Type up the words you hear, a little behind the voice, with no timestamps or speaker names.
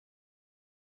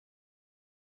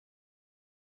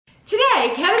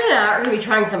Today, Kevin and I are going to be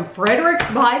trying some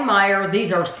Frederik's by Meijer.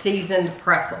 These are seasoned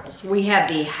pretzels. We have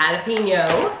the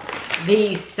Jalapeño,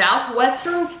 the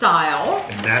Southwestern Style,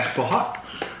 and Nashville Hot.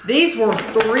 These were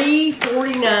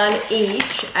 $3.49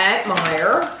 each at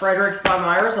Meijer. Frederik's by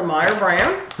Meijer is a Meijer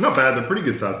brand. Not bad, they're pretty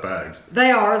good sized bags.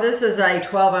 They are. This is a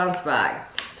 12-ounce bag.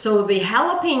 So the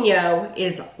jalapeno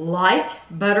is light,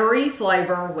 buttery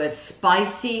flavor with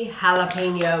spicy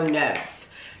jalapeno notes.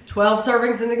 12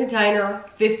 servings in the container,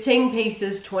 15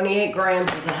 pieces, 28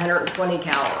 grams is 120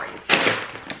 calories.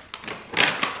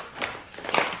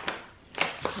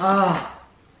 Oh,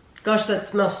 gosh, that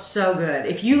smells so good.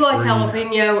 If you like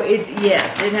jalapeno,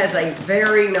 yes, it has a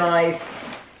very nice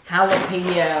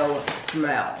jalapeno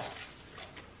smell.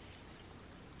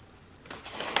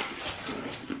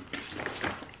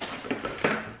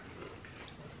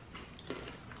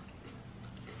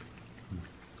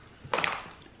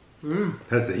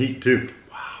 Has the heat too.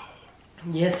 Wow.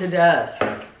 Yes, it does.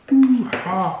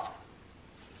 Oh.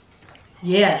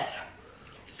 Yes.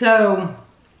 So,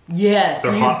 yes.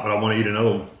 They're hot, but I want to eat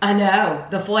another one. I know.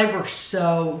 The flavor's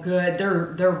so good.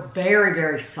 They're very,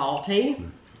 very salty.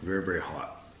 Very, very hot.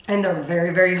 And they're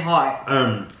very, very hot.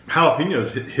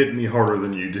 Jalapenos hit me harder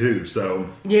than you do, so.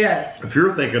 Yes. If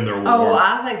you're thinking they're warm. Oh,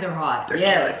 I think they're hot. They're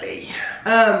yes.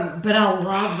 But I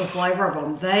love the flavor of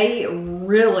them. They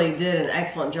really did an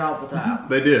excellent job with that.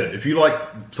 They did. If you like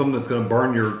something that's going to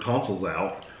burn your tonsils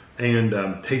out and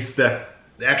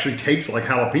actually tastes like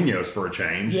jalapenos for a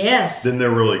change. Yes. Then they're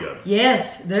really good.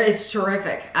 Yes, it's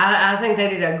terrific. I think they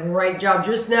did a great job.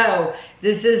 Just know,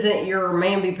 this isn't your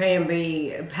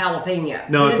mamby-pamby jalapeno.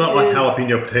 No, it's not like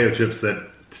jalapeno potato chips that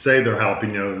say they're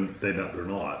jalapeno and they're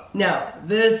not. No,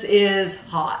 this is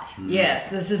hot. Yes,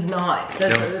 this is nice.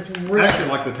 That's really I actually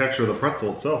like the texture of the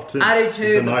pretzel itself too. I do too.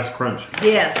 It's a nice crunch.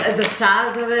 Yes, the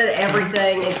size of it,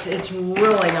 everything, it's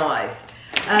really nice.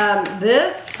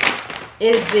 This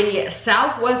is the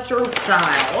Southwestern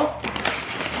Style,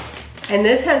 and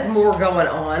this has more going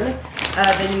on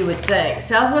than you would think.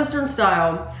 Southwestern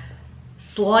Style,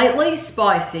 slightly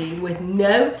spicy with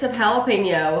notes of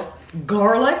jalapeno,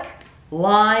 garlic,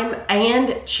 lime,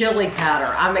 and chili powder.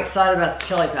 I'm excited about the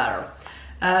chili powder.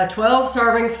 12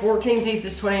 servings, 14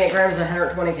 pieces, 28 grams,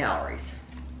 120 calories.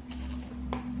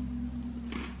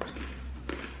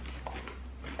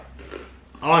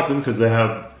 I like them because they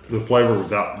have the flavor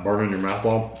without burning your mouth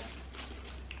off.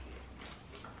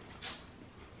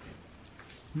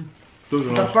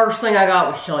 The first thing I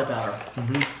got was chili powder.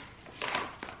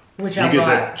 Which I like. You get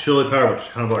that chili powder, which is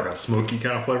kind of like a smoky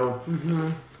kind of flavor.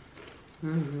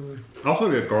 I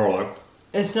also get garlic.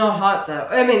 It's not hot though.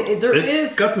 I mean,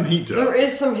 It's got some heat to it. There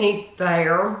is some heat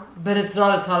there, but it's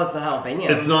not as hot as the jalapeno.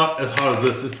 It's not as hot as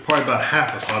this. It's probably about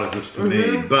half as hot as this to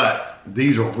me, but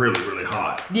these are really, really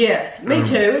hot. Yes, me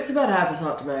too. It's about half as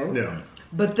hot to me. Yeah.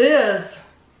 But this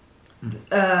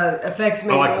affects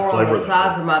me more on the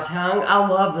sides of my tongue. I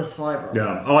love this flavor.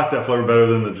 Yeah, I like that flavor better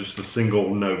than just the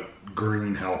single note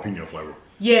green jalapeno flavor.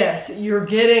 Yes, you're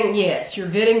getting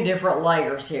different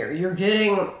layers here. You're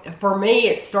getting, for me,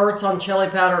 it starts on chili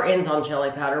powder, ends on chili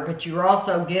powder, but you're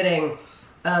also getting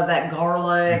that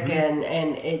garlic and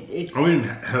it's. I mean,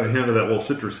 have a hint of that little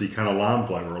citrusy kind of lime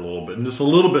flavor a little bit, and just a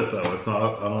little bit though. It's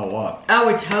not a lot. I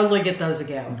would totally get those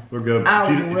again. They're good.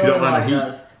 I if you really don't like like the heat,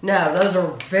 those. No, those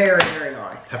are very, very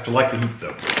nice. have to like the heat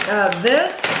though.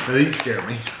 These scare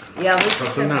me. Yeah,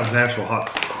 Sometimes Nashville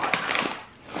hot's hot.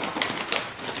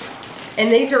 And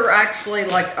these are actually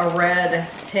like a red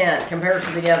tint compared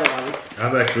to the other ones.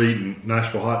 I've actually eaten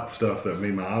Nashville hot stuff that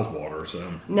made my eyes water.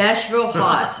 So Nashville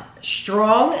hot,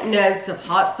 strong notes of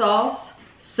hot sauce,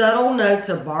 subtle notes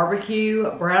of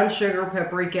barbecue, brown sugar,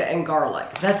 paprika, and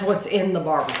garlic. That's what's in the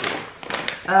barbecue.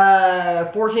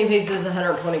 14 pieces,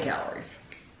 120 calories.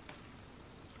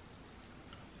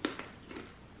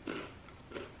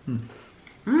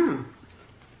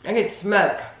 I get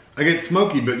smoke. I get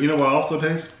smoky, but you know what I also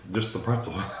taste? Just the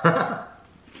pretzel. I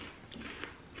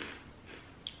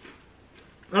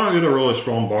don't get a really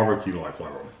strong barbecue-like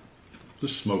flavor.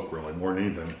 Just smoke, really, more than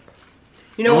anything.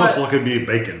 You know almost what? like it'd be a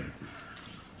bacon.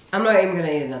 I'm not even going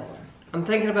to eat another one. I'm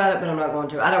thinking about it, but I'm not going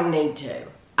to. I don't need to.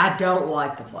 I don't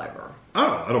like the flavor.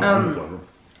 Oh, I don't mind the flavor.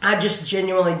 I just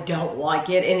genuinely don't like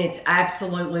it, and it's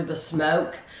absolutely the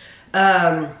smoke.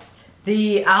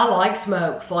 I like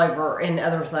smoke flavor in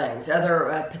other things,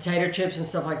 other potato chips and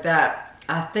stuff like that.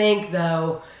 I think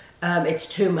though, it's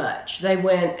too much. They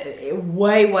went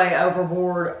way, way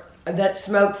overboard. That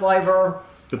smoke flavor.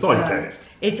 That's all you taste.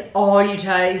 It's all you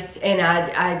taste, and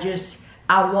I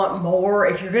I want more.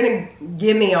 If you're gonna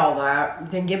give me all that,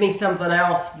 then give me something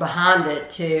else behind it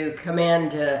to come in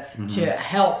to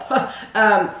help.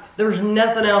 There's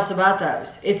nothing else about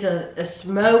those. It's a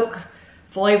smoke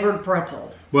flavored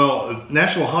pretzel. Well,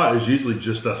 Nashville Hot is usually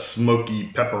just a smoky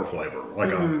pepper flavor,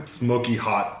 like a smoky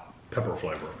hot pepper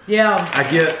flavor. Yeah. I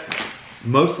get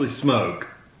mostly smoke.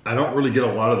 I don't really get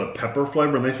a lot of the pepper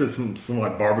flavor, and they said some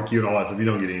like barbecue and all that stuff. You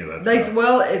don't get any of that stuff.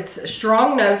 Well, it's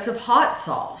strong notes of hot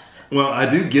sauce. Well, I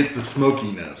do get the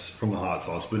smokiness from the hot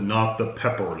sauce, but not the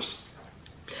peppers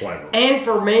flavor. And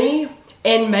for me,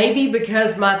 and maybe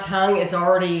because my tongue is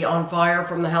already on fire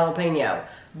from the jalapeno,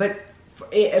 but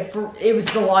it was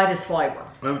the lightest flavor.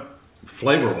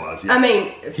 Flavor-wise, yeah. I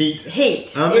mean, heat.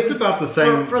 It's about the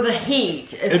same for the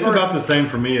heat. It's about the same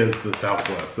for me as the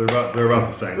Southwest. They're about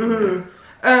the same for me.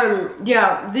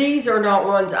 Yeah, these are not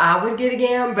ones I would get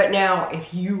again, but now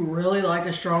if you really like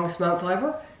a strong smoke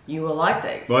flavor, you will like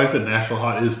these. Well, like I said, Nashville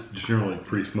Hot is generally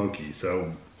pretty smoky,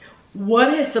 so.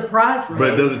 What has surprised me, but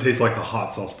it doesn't taste like the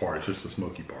hot sauce part, it's just the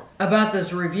smoky part. About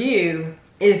this review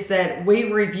is that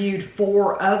we reviewed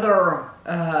 4 other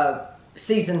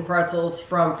seasoned pretzels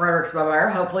from Frederik's by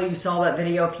Meijer. Hopefully you saw that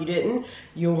video. If you didn't,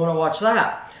 you'll want to watch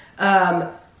that.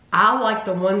 I like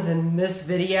the ones in this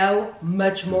video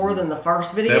much more than the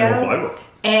first video. They have more flavor.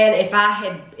 And if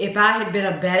I had been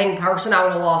a betting person, I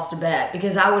would have lost a bet,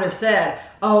 because I would have said,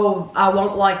 oh, I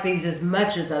won't like these as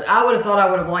much as those. I would have thought I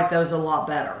would have liked those a lot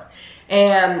better.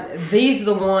 And these are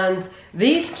the ones,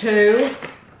 these two,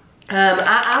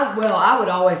 I would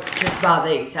always just buy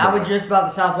these. I would just buy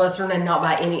the Southwestern and not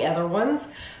buy any other ones.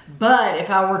 But if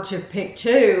I were to pick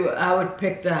 2, I would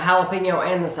pick the jalapeno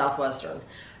and the Southwestern.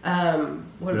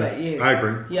 What about you? I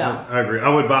agree. Yeah. I agree. I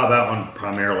would buy that one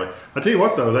primarily. I'll tell you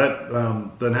what though,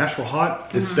 that the Nashville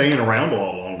Hot is staying around a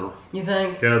lot longer. You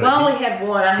think? Yeah, well, I only had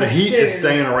one. I had 2. The heat is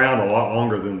staying around a lot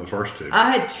longer than the first 2.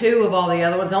 I had 2 of all the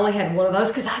other ones. I only had one of those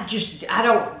because I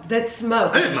don't, that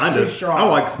smoke. I didn't mind too it. strong. I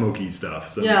like smoky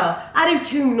stuff. So. Yeah, I do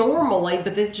too normally,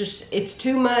 but it's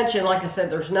too much. And like I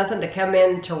said, there's nothing to come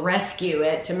in to rescue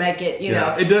it, to make it, you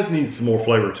know. It does need some more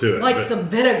flavor to it. Like some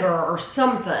vinegar or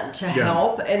something to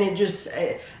help. And it just,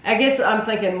 I guess I'm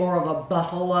thinking more of a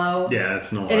buffalo. Yeah,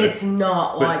 it's not. And it's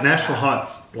not but like But Nashville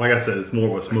Hot's, like I said, it's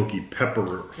more of a smoky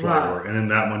pepper flavor. Right. And then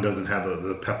that one doesn't have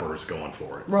the peppers going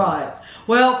for it. So. Right.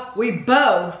 Well, we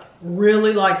both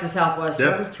really like the Southwestern.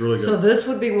 Yep, it's really good. So this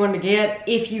would be one to get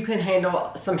if you can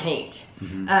handle some heat.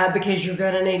 Because you're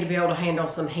going to need to be able to handle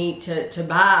some heat to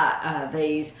buy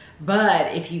these.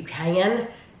 But if you can,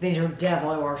 these are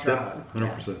definitely worth trying.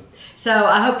 100%. So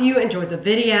I hope you enjoyed the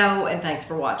video, and thanks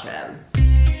for watching.